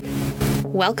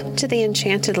Welcome to the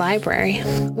Enchanted Library,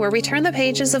 where we turn the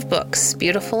pages of books,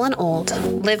 beautiful and old,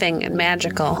 living and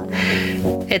magical.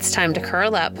 It's time to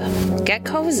curl up, get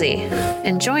cozy,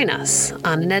 and join us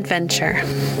on an adventure.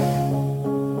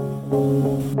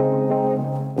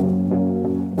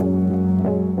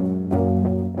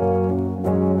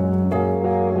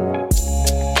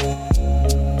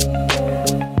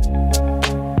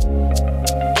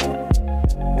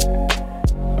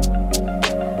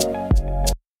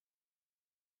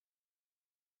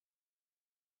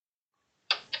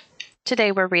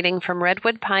 Today we're reading from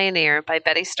Redwood Pioneer by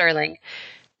Betty Sterling,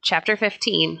 Chapter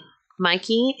 15,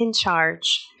 Mikey in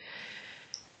Charge.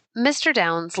 Mr.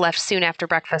 Downs left soon after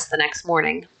breakfast the next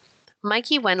morning.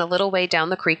 Mikey went a little way down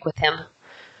the creek with him.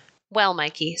 "Well,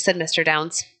 Mikey," said Mr.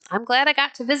 Downs, "I'm glad I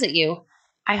got to visit you.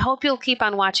 I hope you'll keep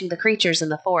on watching the creatures in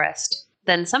the forest.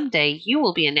 Then someday you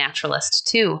will be a naturalist,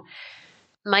 too."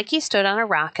 Mikey stood on a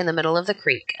rock in the middle of the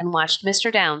creek and watched Mr.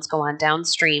 Downs go on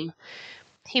downstream.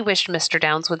 He wished Mr.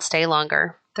 Downs would stay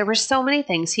longer. There were so many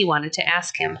things he wanted to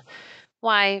ask him.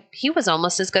 Why, he was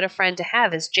almost as good a friend to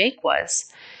have as Jake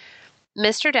was.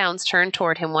 Mr. Downs turned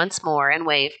toward him once more and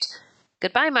waved.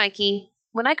 "Goodbye, Mikey.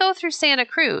 When I go through Santa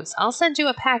Cruz, I'll send you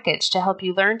a package to help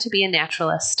you learn to be a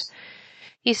naturalist."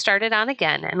 He started on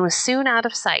again and was soon out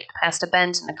of sight past a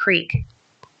bend in the creek.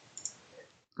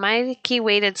 Mikey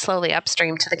waded slowly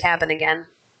upstream to the cabin again.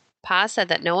 Pa said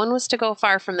that no one was to go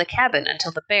far from the cabin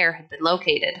until the bear had been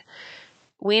located.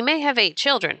 "We may have 8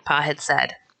 children," Pa had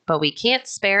said, "but we can't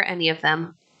spare any of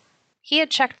them." He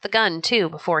had checked the gun, too,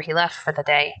 before he left for the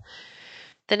day.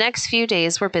 The next few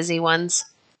days were busy ones.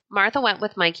 Martha went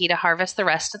with Mikey to harvest the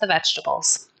rest of the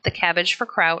vegetables, the cabbage for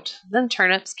kraut, then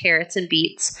turnips, carrots, and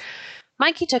beets.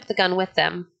 Mikey took the gun with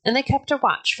them, and they kept a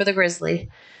watch for the grizzly.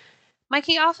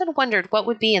 Mikey often wondered what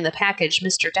would be in the package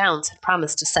Mr. Downs had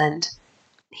promised to send.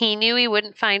 He knew he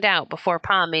wouldn't find out before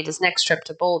Pa made his next trip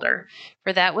to Boulder,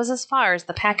 for that was as far as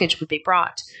the package would be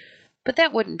brought. But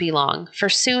that wouldn't be long, for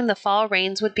soon the fall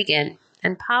rains would begin,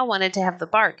 and Pa wanted to have the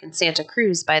bark in Santa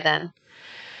Cruz by then.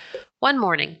 One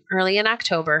morning, early in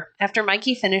October, after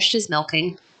Mikey finished his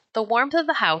milking, the warmth of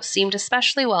the house seemed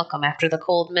especially welcome after the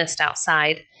cold mist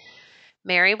outside.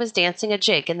 Mary was dancing a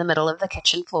jig in the middle of the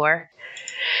kitchen floor.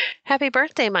 "Happy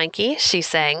birthday, Mikey," she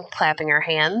sang, clapping her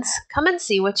hands. "Come and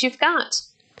see what you've got."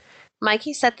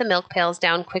 Mikey set the milk pails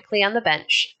down quickly on the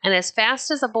bench, and as fast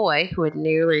as a boy who had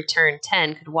nearly turned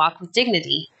 10 could walk with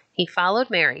dignity, he followed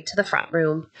Mary to the front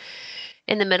room.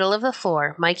 In the middle of the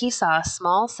floor, Mikey saw a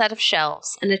small set of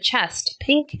shelves and a chest,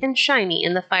 pink and shiny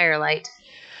in the firelight.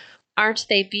 "Aren't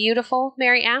they beautiful?"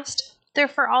 Mary asked. "They're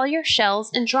for all your shells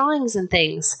and drawings and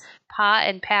things. Pa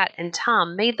and Pat and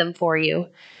Tom made them for you."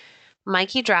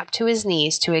 Mikey dropped to his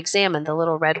knees to examine the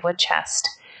little redwood chest.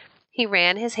 He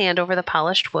ran his hand over the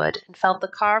polished wood and felt the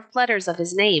carved letters of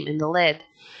his name in the lid.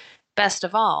 Best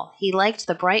of all, he liked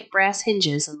the bright brass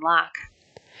hinges and lock.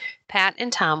 Pat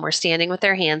and Tom were standing with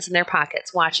their hands in their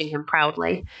pockets, watching him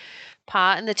proudly.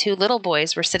 Pa and the 2 little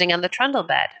boys were sitting on the trundle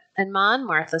bed, and Ma and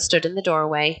Martha stood in the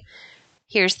doorway.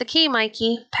 "Here's the key,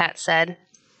 Mikey," Pat said.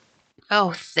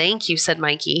 "Oh, thank you," said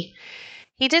Mikey.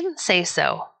 He didn't say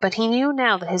so, but he knew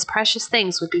now that his precious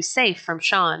things would be safe from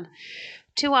Sean.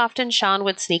 Too often Sean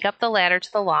would sneak up the ladder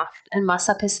to the loft and muss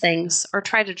up his things or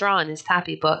try to draw in his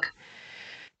copybook.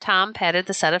 Tom patted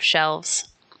the set of shelves.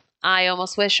 "I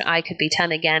almost wish I could be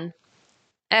 10 again."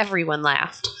 Everyone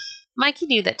laughed. Mikey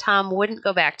knew that Tom wouldn't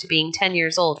go back to being 10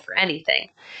 years old for anything.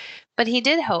 But he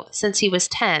did hope since he was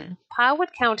 10, Pa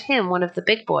would count him one of the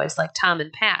big boys like Tom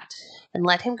and Pat and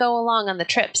let him go along on the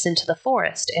trips into the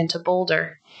forest and to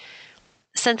Boulder.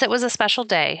 Since it was a special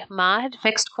day, Ma had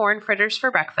fixed corn fritters for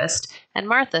breakfast, and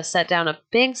Martha set down a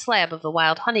big slab of the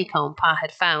wild honeycomb Pa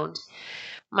had found.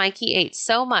 Mikey ate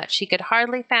so much he could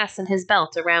hardly fasten his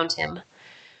belt around him.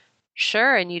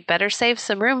 "Sure, and you'd better save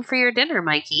some room for your dinner,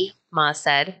 Mikey," Ma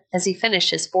said, as he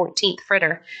finished his 14th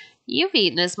fritter. "You've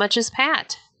eaten as much as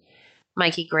Pat."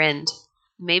 Mikey grinned.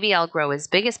 "Maybe I'll grow as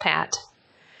big as Pat."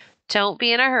 "Don't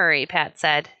be in a hurry," Pat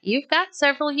said. "You've got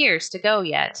several years to go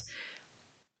yet."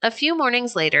 A few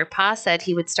mornings later, Pa said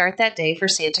he would start that day for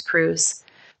Santa Cruz.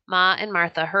 Ma and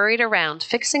Martha hurried around,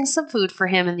 fixing some food for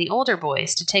him and the older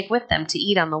boys to take with them to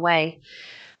eat on the way.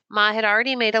 Ma had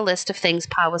already made a list of things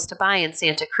Pa was to buy in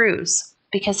Santa Cruz,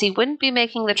 because he wouldn't be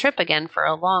making the trip again for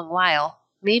a long while,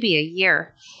 maybe a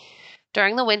year.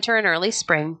 During the winter and early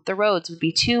spring, the roads would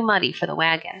be too muddy for the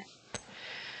wagon.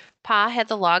 Pa had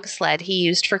the log sled he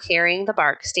used for carrying the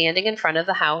bark standing in front of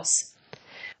the house.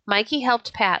 Mikey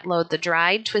helped Pat load the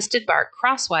dried, twisted bark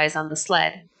crosswise on the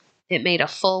sled. It made a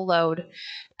full load.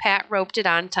 Pat roped it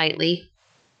on tightly.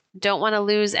 Don't want to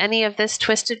lose any of this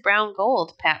twisted brown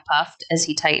gold, Pat puffed as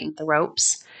he tightened the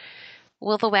ropes.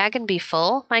 Will the wagon be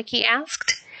full? Mikey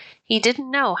asked. He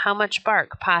didn't know how much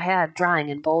bark Pa had drying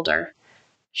in Boulder.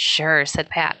 Sure, said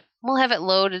Pat. We'll have it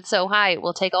loaded so high it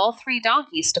will take all 3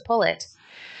 donkeys to pull it.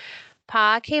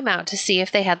 Pa came out to see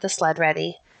if they had the sled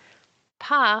ready.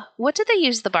 Pa, what did they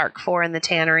use the bark for in the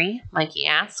tannery? Mikey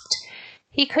asked.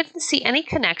 He couldn't see any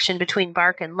connection between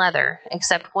bark and leather,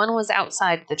 except one was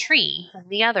outside the tree and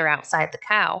the other outside the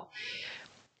cow.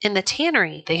 In the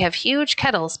tannery, they have huge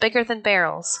kettles bigger than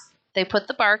barrels. They put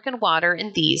the bark and water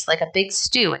in these like a big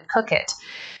stew and cook it.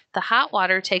 The hot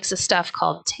water takes a stuff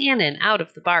called tannin out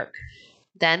of the bark.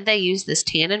 Then they use this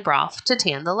tannin broth to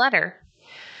tan the leather.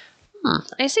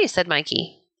 I see, said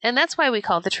Mikey. And that's why we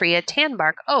call the tree a tan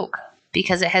bark oak,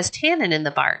 because it has tannin in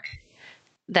the bark.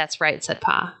 That's right, said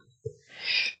Pa.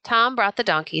 Tom brought the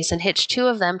donkeys and hitched 2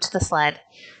 of them to the sled.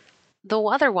 The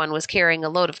other one was carrying a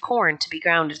load of corn to be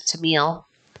ground into meal.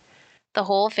 The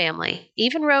whole family,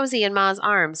 even Rosie and Ma's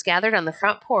arms, gathered on the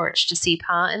front porch to see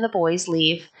Pa and the boys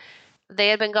leave. They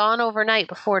had been gone overnight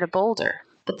before to Boulder,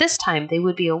 but this time they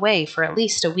would be away for at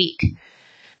least a week.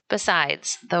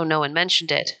 Besides, though no one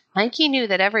mentioned it, Mikey knew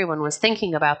that everyone was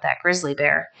thinking about that grizzly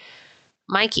bear.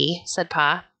 Mikey, said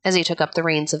Pa, as he took up the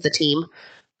reins of the team,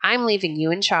 I'm leaving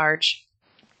you in charge.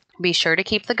 Be sure to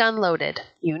keep the gun loaded.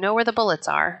 You know where the bullets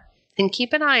are. And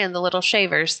keep an eye on the little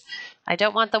shavers. I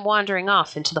don't want them wandering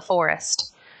off into the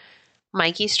forest.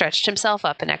 Mikey stretched himself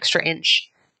up an extra inch.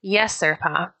 Yes, sir,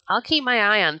 Pa. I'll keep my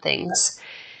eye on things.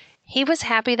 He was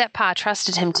happy that Pa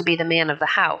trusted him to be the man of the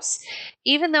house,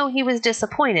 even though he was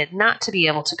disappointed not to be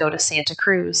able to go to Santa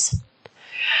Cruz.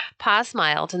 Pa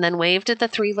smiled and then waved at the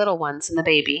 3 little ones and the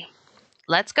baby.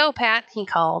 Let's go, Pat, he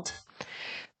called.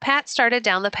 Pat started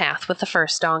down the path with the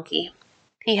first donkey.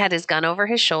 He had his gun over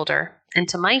his shoulder, and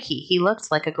to Mikey he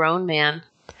looked like a grown man.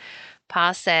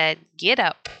 Pa said, Get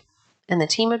up, and the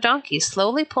team of donkeys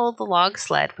slowly pulled the log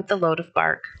sled with the load of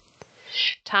bark.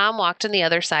 Tom walked on the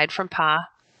other side from Pa.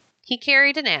 He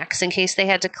carried an axe in case they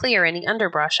had to clear any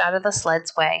underbrush out of the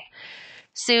sled's way.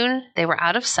 Soon they were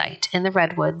out of sight in the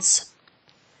redwoods.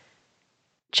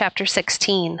 Chapter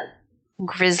 16.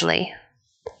 Grizzly.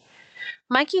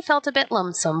 Mikey felt a bit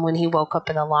lonesome when he woke up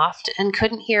in the loft and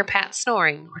couldn't hear Pat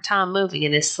snoring or Tom moving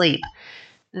in his sleep.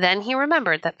 Then he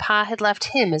remembered that Pa had left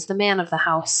him as the man of the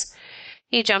house.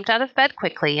 He jumped out of bed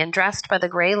quickly and dressed by the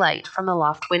gray light from the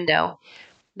loft window.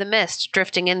 The mist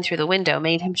drifting in through the window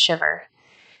made him shiver.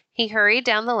 He hurried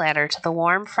down the ladder to the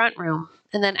warm front room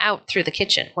and then out through the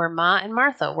kitchen where Ma and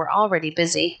Martha were already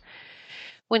busy.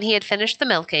 When he had finished the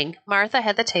milking, Martha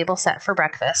had the table set for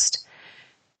breakfast.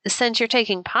 Since you're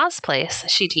taking Pa's place,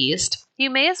 she teased,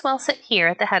 you may as well sit here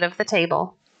at the head of the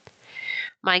table.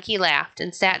 Mikey laughed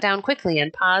and sat down quickly on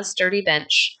Pa's sturdy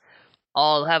bench.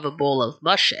 I'll have a bowl of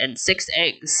mush and 6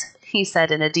 eggs, he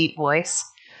said in a deep voice.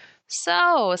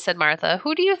 So, said Martha,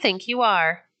 who do you think you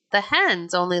are? The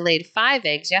hens only laid 5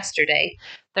 eggs yesterday.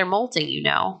 They're molting, you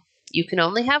know. You can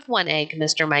only have 1 egg,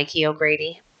 Mr. Mikey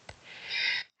O'Grady.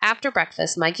 After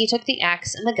breakfast, Mikey took the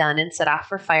axe and the gun and set off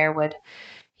for firewood.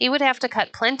 He would have to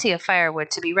cut plenty of firewood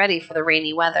to be ready for the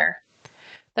rainy weather.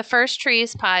 The first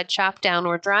trees Pa had chopped down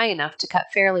were dry enough to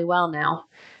cut fairly well now.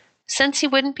 Since he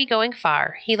wouldn't be going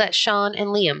far, he let Sean and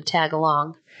Liam tag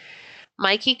along.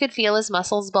 Mikey could feel his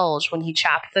muscles bulge when he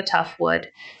chopped the tough wood.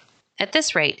 At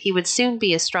this rate, he would soon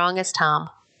be as strong as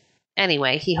Tom.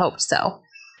 Anyway, he hoped so.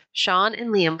 Sean and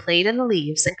Liam played in the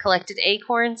leaves and collected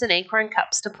acorns and acorn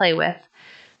cups to play with.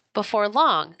 Before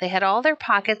long, they had all their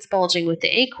pockets bulging with the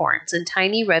acorns and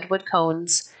tiny redwood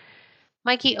cones.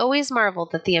 Mikey always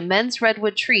marveled that the immense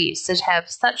redwood trees should have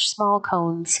such small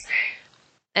cones.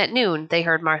 At noon, they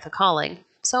heard Martha calling,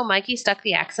 so Mikey stuck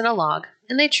the axe in a log,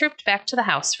 and they trooped back to the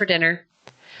house for dinner.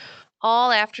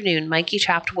 All afternoon, Mikey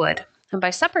chopped wood, and by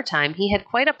supper time he had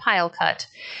quite a pile cut.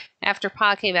 After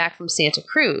Pa came back from Santa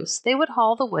Cruz, they would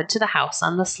haul the wood to the house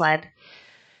on the sled.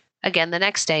 Again the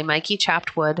next day, Mikey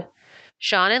chopped wood.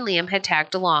 Sean and Liam had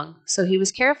tagged along, so he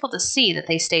was careful to see that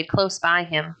they stayed close by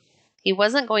him. He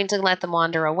wasn't going to let them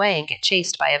wander away and get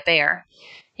chased by a bear.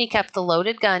 He kept the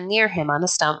loaded gun near him on a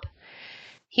stump.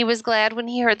 He was glad when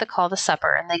he heard the call to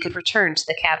supper and they could return to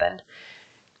the cabin.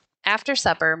 After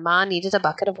supper, Ma needed a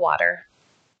bucket of water.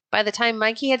 By the time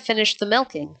Mikey had finished the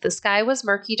milking, the sky was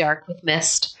murky dark with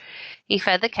mist. He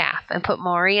fed the calf and put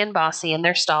Maury and Bossy in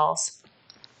their stalls.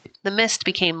 The mist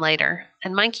became lighter,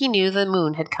 and Mikey knew the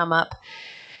moon had come up.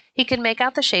 He could make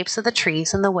out the shapes of the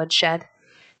trees in the woodshed.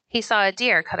 He saw a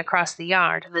deer cut across the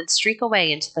yard and then streak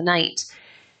away into the night.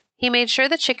 He made sure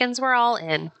the chickens were all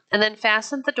in, and then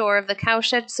fastened the door of the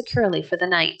cowshed securely for the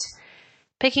night.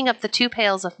 Picking up the 2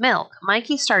 pails of milk,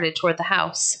 Mikey started toward the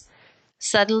house.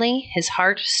 Suddenly, his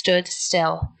heart stood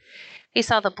still. He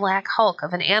saw the black hulk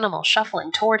of an animal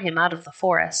shuffling toward him out of the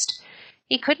forest.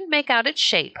 He couldn't make out its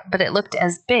shape, but it looked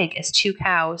as big as 2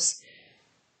 cows.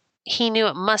 He knew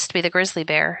it must be the grizzly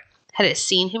bear. Had it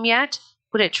seen him yet?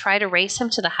 Would it try to race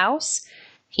him to the house?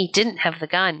 He didn't have the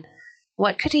gun.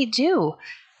 What could he do?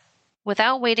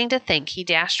 Without waiting to think, he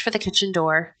dashed for the kitchen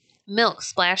door. Milk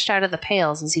splashed out of the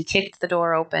pails as he kicked the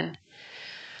door open.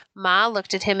 Ma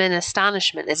looked at him in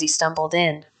astonishment as he stumbled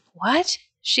in. "What?"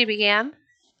 she began.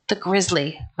 "The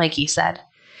grizzly," Mikey said.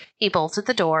 He bolted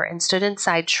the door and stood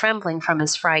inside, trembling from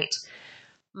his fright.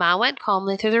 Ma went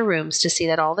calmly through the rooms to see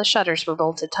that all the shutters were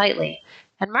bolted tightly,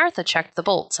 and Martha checked the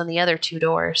bolts on the other 2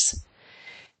 doors.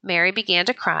 Mary began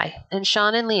to cry, and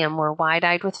Sean and Liam were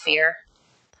wide-eyed with fear.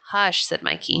 "Hush," said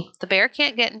Mikey. "The bear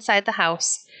can't get inside the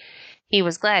house." He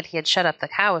was glad he had shut up the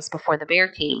cows before the bear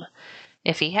came.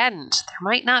 If he hadn't, there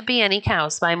might not be any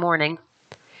cows by morning.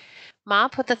 Ma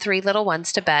put the 3 little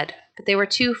ones to bed, but they were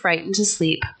too frightened to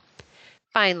sleep.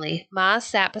 Finally, Ma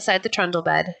sat beside the trundle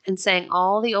bed and sang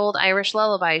all the old Irish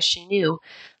lullabies she knew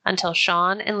until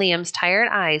Sean and Liam's tired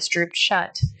eyes drooped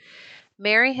shut.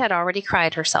 Mary had already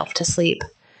cried herself to sleep.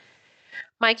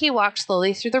 Mikey walked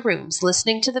slowly through the rooms,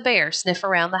 listening to the bear sniff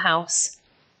around the house.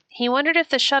 He wondered if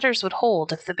the shutters would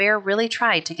hold if the bear really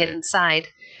tried to get inside.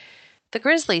 The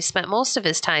grizzly spent most of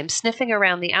his time sniffing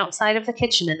around the outside of the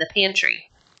kitchen and the pantry.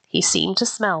 He seemed to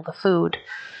smell the food.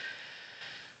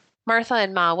 Martha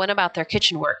and Ma went about their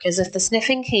kitchen work as if the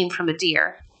sniffing came from a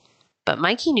deer. But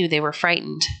Mikey knew they were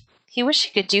frightened. He wished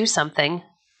he could do something.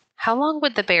 How long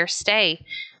would the bear stay?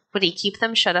 Would he keep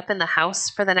them shut up in the house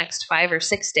for the next 5 or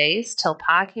 6 days till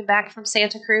Pa came back from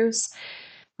Santa Cruz?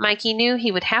 Mikey knew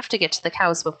he would have to get to the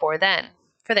cows before then,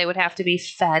 for they would have to be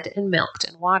fed and milked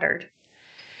and watered.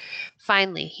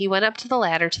 Finally, he went up to the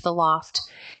ladder to the loft.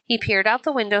 He peered out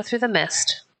the window through the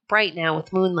mist, bright now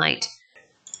with moonlight.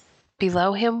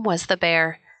 Below him was the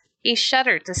bear. He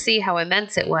shuddered to see how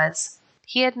immense it was.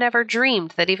 He had never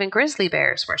dreamed that even grizzly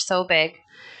bears were so big.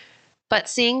 But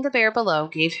seeing the bear below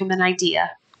gave him an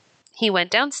idea. He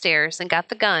went downstairs and got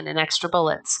the gun and extra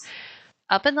bullets.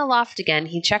 Up in the loft again,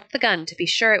 he checked the gun to be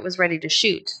sure it was ready to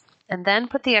shoot, and then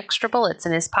put the extra bullets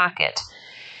in his pocket.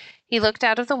 He looked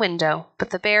out of the window, but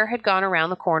the bear had gone around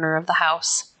the corner of the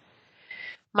house.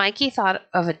 Mikey thought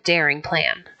of a daring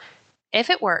plan. If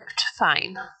it worked,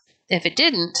 fine. If it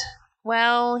didn't,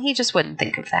 well, he just wouldn't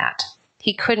think of that.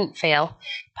 He couldn't fail.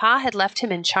 Pa had left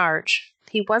him in charge.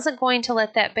 He wasn't going to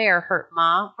let that bear hurt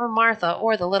Ma or Martha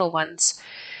or the little ones.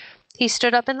 He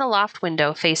stood up in the loft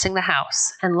window facing the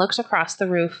house and looked across the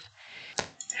roof.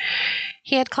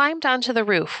 He had climbed onto the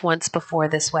roof once before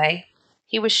this way.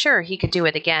 He was sure he could do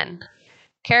it again.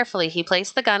 Carefully, he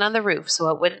placed the gun on the roof so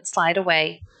it wouldn't slide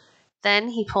away. Then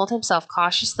he pulled himself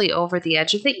cautiously over the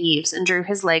edge of the eaves and drew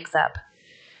his legs up.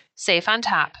 Safe on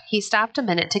top, he stopped a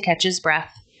minute to catch his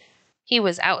breath. He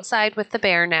was outside with the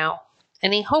bear now,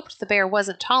 and he hoped the bear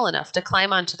wasn't tall enough to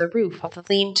climb onto the roof of the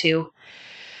lean-to.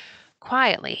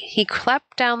 Quietly, he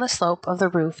crept down the slope of the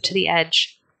roof to the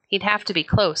edge. He'd have to be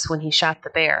close when he shot the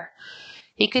bear.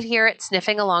 He could hear it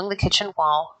sniffing along the kitchen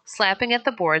wall, slapping at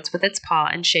the boards with its paw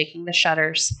and shaking the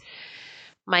shutters.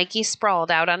 Mikey sprawled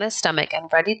out on his stomach and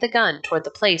readied the gun toward the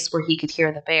place where he could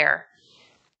hear the bear.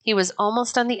 He was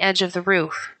almost on the edge of the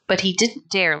roof, but he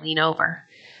didn't dare lean over.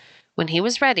 When he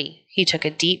was ready, he took a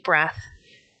deep breath.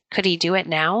 Could he do it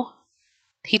now?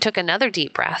 He took another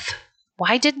deep breath.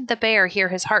 Why didn't the bear hear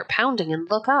his heart pounding and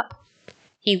look up?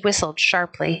 He whistled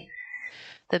sharply.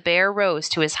 The bear rose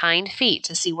to his hind feet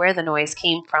to see where the noise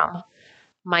came from.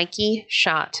 Mikey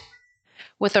shot.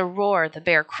 With a roar, the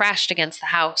bear crashed against the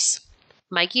house.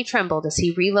 Mikey trembled as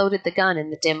he reloaded the gun in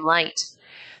the dim light.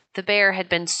 The bear had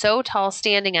been so tall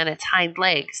standing on its hind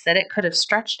legs that it could have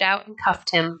stretched out and cuffed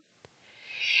him.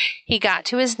 He got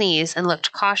to his knees and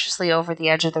looked cautiously over the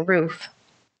edge of the roof.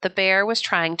 The bear was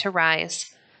trying to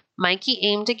rise. Mikey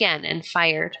aimed again and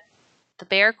fired. The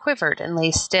bear quivered and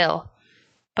lay still.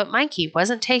 But Mikey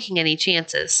wasn't taking any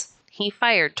chances. He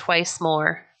fired twice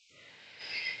more.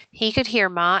 He could hear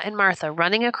Ma and Martha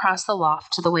running across the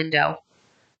loft to the window.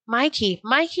 "Mikey,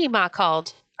 Mikey," Ma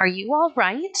called. "Are you all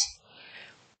right?"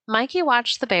 Mikey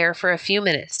watched the bear for a few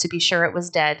minutes to be sure it was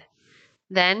dead.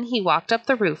 Then he walked up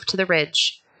the roof to the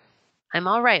ridge. "I'm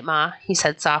all right, Ma," he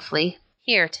said softly.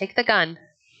 "Here, take the gun."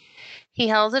 He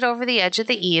held it over the edge of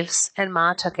the eaves, and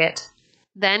Ma took it.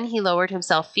 Then he lowered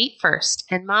himself feet first,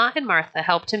 and Ma and Martha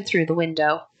helped him through the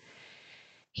window.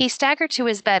 He staggered to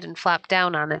his bed and flopped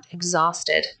down on it,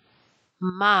 exhausted.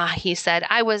 Ma, he said,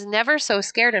 I was never so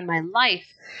scared in my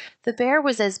life. The bear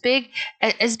was as big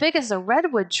as a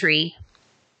redwood tree.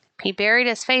 He buried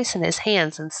his face in his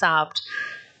hands and sobbed.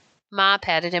 Ma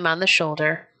patted him on the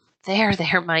shoulder. There,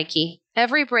 there, Mikey.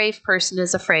 Every brave person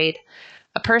is afraid.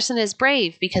 A person is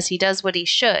brave because he does what he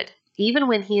should, even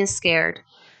when he is scared.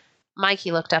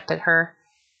 Mikey looked up at her.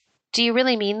 Do you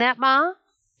really mean that, Ma?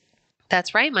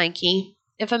 That's right, Mikey.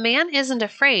 If a man isn't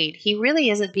afraid, he really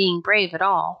isn't being brave at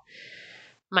all.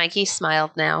 Mikey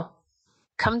smiled now.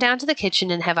 Come down to the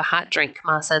kitchen and have a hot drink,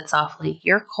 Ma said softly.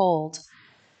 You're cold.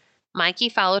 Mikey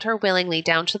followed her willingly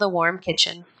down to the warm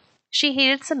kitchen. She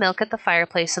heated some milk at the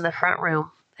fireplace in the front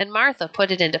room, and Martha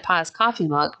put it into Pa's coffee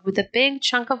mug with a big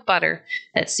chunk of butter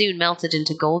that soon melted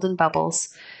into golden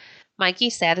bubbles. Mikey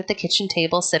sat at the kitchen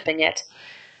table sipping it.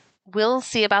 We'll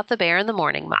see about the bear in the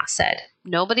morning, Ma said.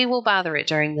 Nobody will bother it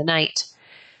during the night.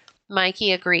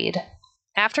 Mikey agreed.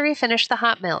 After he finished the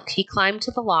hot milk, he climbed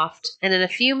to the loft, and in a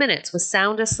few minutes was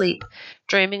sound asleep,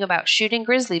 dreaming about shooting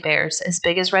grizzly bears as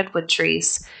big as redwood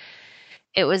trees.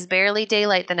 It was barely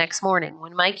daylight the next morning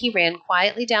when Mikey ran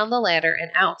quietly down the ladder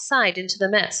and outside into the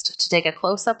mist to take a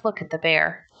close-up look at the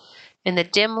bear. In the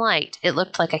dim light, it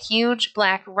looked like a huge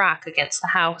black rock against the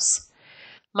house.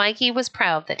 Mikey was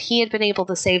proud that he had been able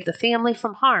to save the family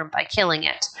from harm by killing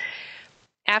it.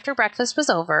 After breakfast was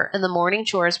over and the morning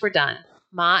chores were done,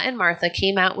 Ma and Martha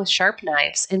came out with sharp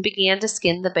knives and began to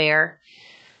skin the bear.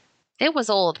 It was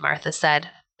old, Martha said,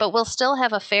 but we'll still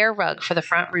have a fair rug for the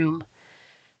front room.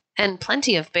 And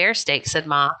plenty of bear steak, said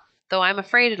Ma, though I'm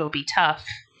afraid it'll be tough.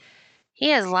 He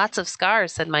has lots of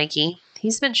scars, said Mikey.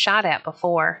 He's been shot at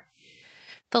before.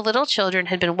 The little children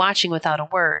had been watching without a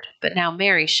word, but now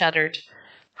Mary shuddered.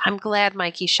 I'm glad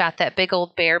Mikey shot that big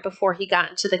old bear before he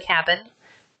got into the cabin.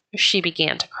 She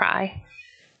began to cry.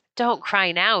 Don't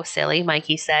cry now, silly,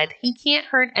 Mikey said. He can't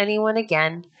hurt anyone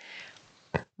again.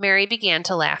 Mary began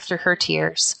to laugh through her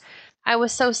tears. I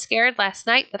was so scared last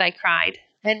night that I cried,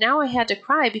 and now I had to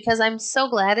cry because I'm so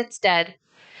glad it's dead.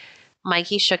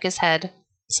 Mikey shook his head.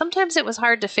 Sometimes it was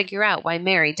hard to figure out why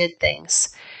Mary did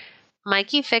things.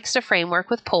 Mikey fixed a framework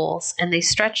with poles, and they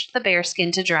stretched the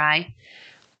bearskin to dry.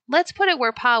 Let's put it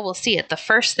where Pa will see it the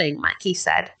first thing, Mikey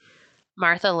said.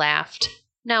 Martha laughed.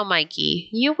 Now, Mikey,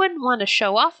 you wouldn't want to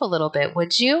show off a little bit,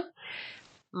 would you?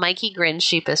 Mikey grinned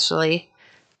sheepishly.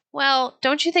 Well,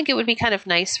 don't you think it would be kind of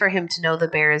nice for him to know the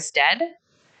bear is dead?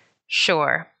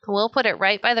 Sure. We'll put it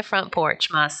right by the front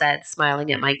porch, Ma said,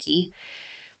 smiling at Mikey.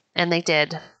 And they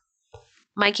did.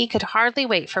 Mikey could hardly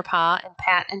wait for Pa and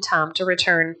Pat and Tom to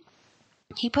return.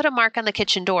 He put a mark on the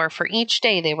kitchen door for each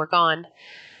day they were gone.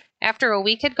 After a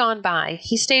week had gone by,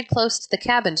 he stayed close to the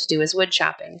cabin to do his wood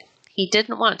chopping. He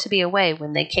didn't want to be away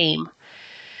when they came.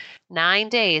 9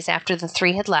 days after the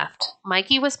three had left,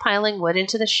 Mikey was piling wood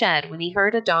into the shed when he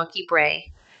heard a donkey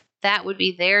bray. That would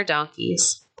be their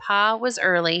donkeys. Pa was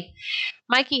early.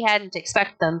 Mikey hadn't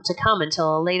expected them to come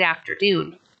until a late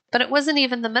afternoon, but it wasn't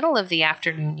even the middle of the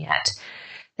afternoon yet.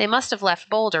 They must have left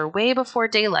Boulder way before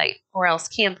daylight, or else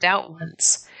camped out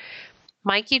once.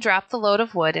 Mikey dropped the load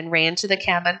of wood and ran to the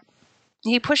cabin.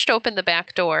 He pushed open the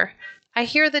back door. I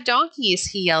hear the donkeys,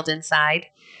 he yelled inside.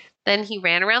 Then he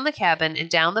ran around the cabin and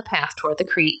down the path toward the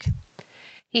creek.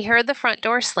 He heard the front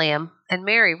door slam, and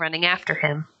Mary running after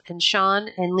him, and Sean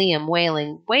and Liam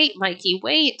wailing, Wait, Mikey,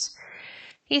 wait!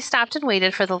 He stopped and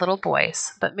waited for the little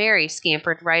boys, but Mary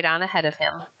scampered right on ahead of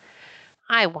him.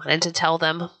 I wanted to tell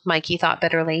them, Mikey thought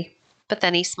bitterly. But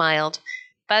then he smiled.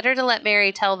 Better to let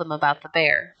Mary tell them about the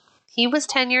bear. He was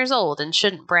 10 years old and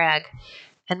shouldn't brag,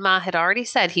 and Ma had already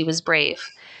said he was brave.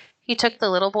 He took the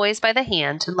little boys by the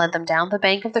hand and led them down the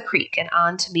bank of the creek and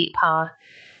on to meet Pa.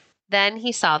 Then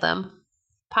he saw them.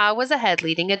 Pa was ahead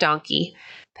leading a donkey.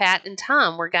 Pat and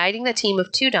Tom were guiding the team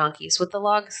of 2 donkeys with the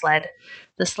log sled.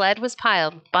 The sled was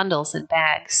piled with bundles and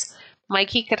bags.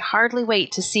 Mikey could hardly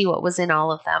wait to see what was in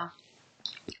all of them.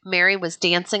 Mary was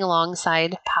dancing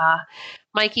alongside Pa.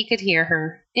 Mikey could hear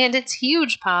her. And it's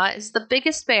huge, Pa. It's the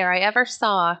biggest bear I ever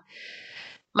saw.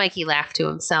 Mikey laughed to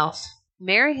himself.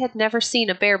 Mary had never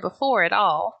seen a bear before at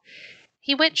all.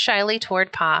 He went shyly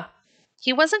toward Pa.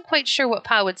 He wasn't quite sure what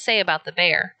Pa would say about the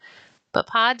bear, but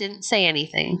Pa didn't say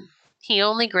anything. He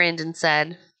only grinned and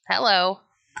said, Hello.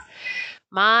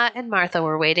 Ma and Martha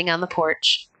were waiting on the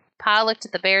porch. Pa looked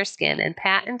at the bearskin, and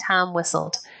Pat and Tom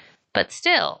whistled. But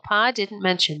still, Pa didn't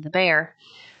mention the bear.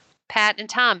 Pat and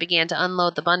Tom began to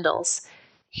unload the bundles.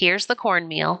 Here's the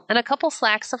cornmeal and a couple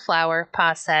slacks of flour,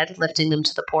 Pa said, lifting them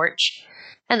to the porch.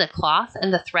 And the cloth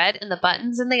and the thread and the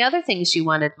buttons and the other things you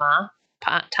wanted, Ma,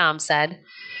 Tom said.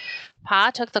 Pa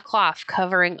took the cloth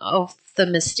covering of the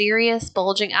mysterious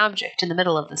bulging object in the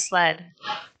middle of the sled.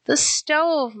 "The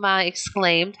stove," Ma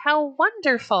exclaimed. "How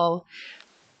wonderful!"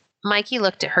 Mikey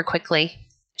looked at her quickly.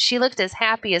 She looked as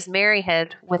happy as Mary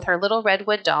had with her little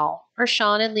Redwood doll, or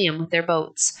Sean and Liam with their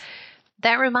boats.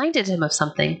 That reminded him of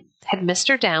something. Had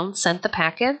Mr. Downs sent the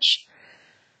package?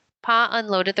 Pa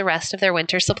unloaded the rest of their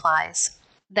winter supplies.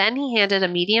 Then he handed a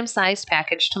medium-sized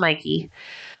package to Mikey.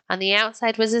 On the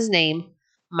outside was his name,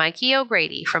 Mikey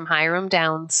O'Grady from Hiram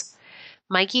Downs.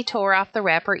 Mikey tore off the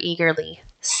wrapper eagerly.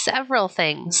 Several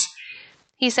things.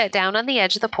 He sat down on the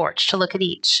edge of the porch to look at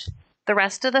each. The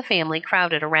rest of the family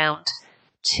crowded around.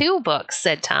 2 books,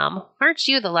 said Tom. Aren't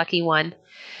you the lucky one?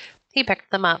 He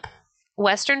picked them up.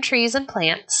 Western Trees and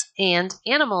Plants, and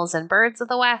Animals and Birds of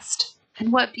the West.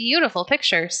 And what beautiful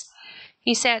pictures.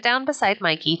 He sat down beside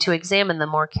Mikey to examine them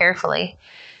more carefully.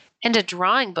 And a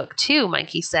drawing book, too,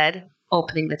 Mikey said,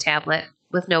 opening the tablet,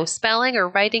 with no spelling or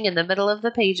writing in the middle of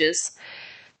the pages.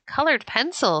 Colored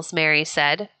pencils, Mary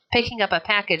said, picking up a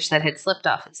package that had slipped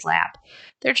off his lap.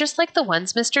 They're just like the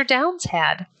ones Mr. Downs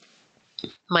had.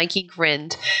 Mikey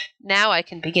grinned. Now I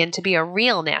can begin to be a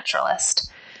real naturalist.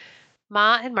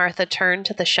 Ma and Martha turned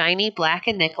to the shiny black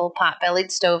and nickel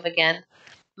pot-bellied stove again.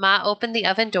 Ma opened the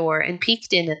oven door and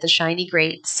peeked in at the shiny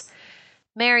grates.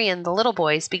 Mary and the little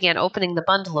boys began opening the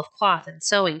bundle of cloth and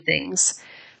sewing things.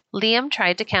 Liam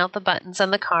tried to count the buttons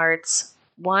on the cards.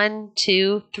 1,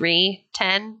 2, 3,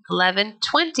 10, 11,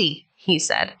 20, he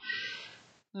said.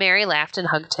 Mary laughed and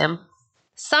hugged him.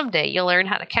 Someday you'll learn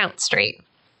how to count straight.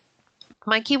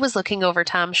 Mikey was looking over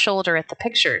Tom's shoulder at the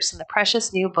pictures and the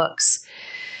precious new books.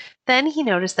 Then he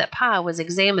noticed that Pa was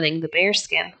examining the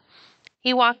bearskin.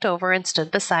 He walked over and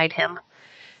stood beside him.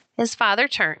 His father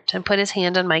turned and put his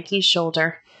hand on Mikey's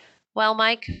shoulder. Well,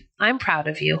 Mike, I'm proud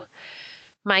of you.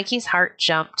 Mikey's heart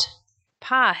jumped.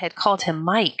 Pa had called him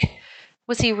Mike.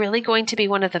 Was he really going to be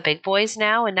one of the big boys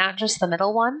now and not just the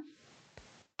middle one?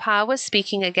 Pa was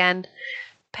speaking again.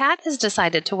 Pat has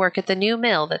decided to work at the new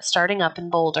mill that's starting up in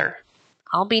Boulder.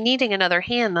 I'll be needing another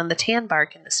hand on the tan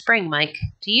bark in the spring, Mike.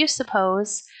 Do you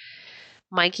suppose?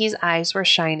 Mikey's eyes were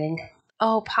shining.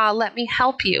 Oh, Pa, let me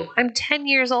help you. I'm 10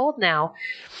 years old now.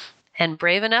 And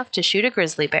brave enough to shoot a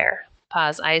grizzly bear.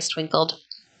 Pa's eyes twinkled.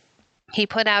 He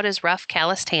put out his rough,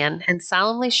 calloused hand and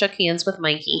solemnly shook hands with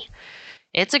Mikey.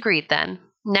 It's agreed then.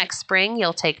 Next spring,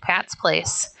 you'll take Pat's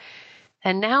place.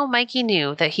 And now Mikey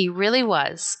knew that he really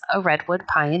was a Redwood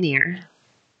pioneer.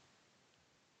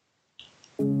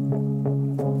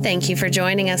 Thank you for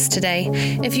joining us today.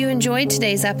 If you enjoyed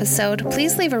today's episode,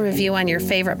 please leave a review on your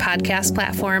favorite podcast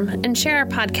platform and share our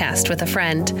podcast with a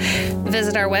friend.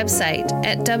 Visit our website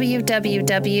at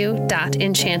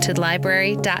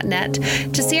www.enchantedlibrary.net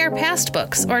to see our past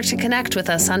books or to connect with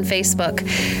us on Facebook.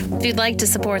 If you'd like to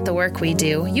support the work we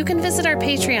do, you can visit our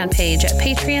Patreon page at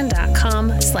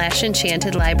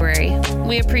patreon.com/enchantedlibrary.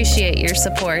 We appreciate your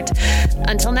support.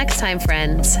 Until next time,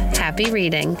 friends, happy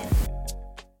reading.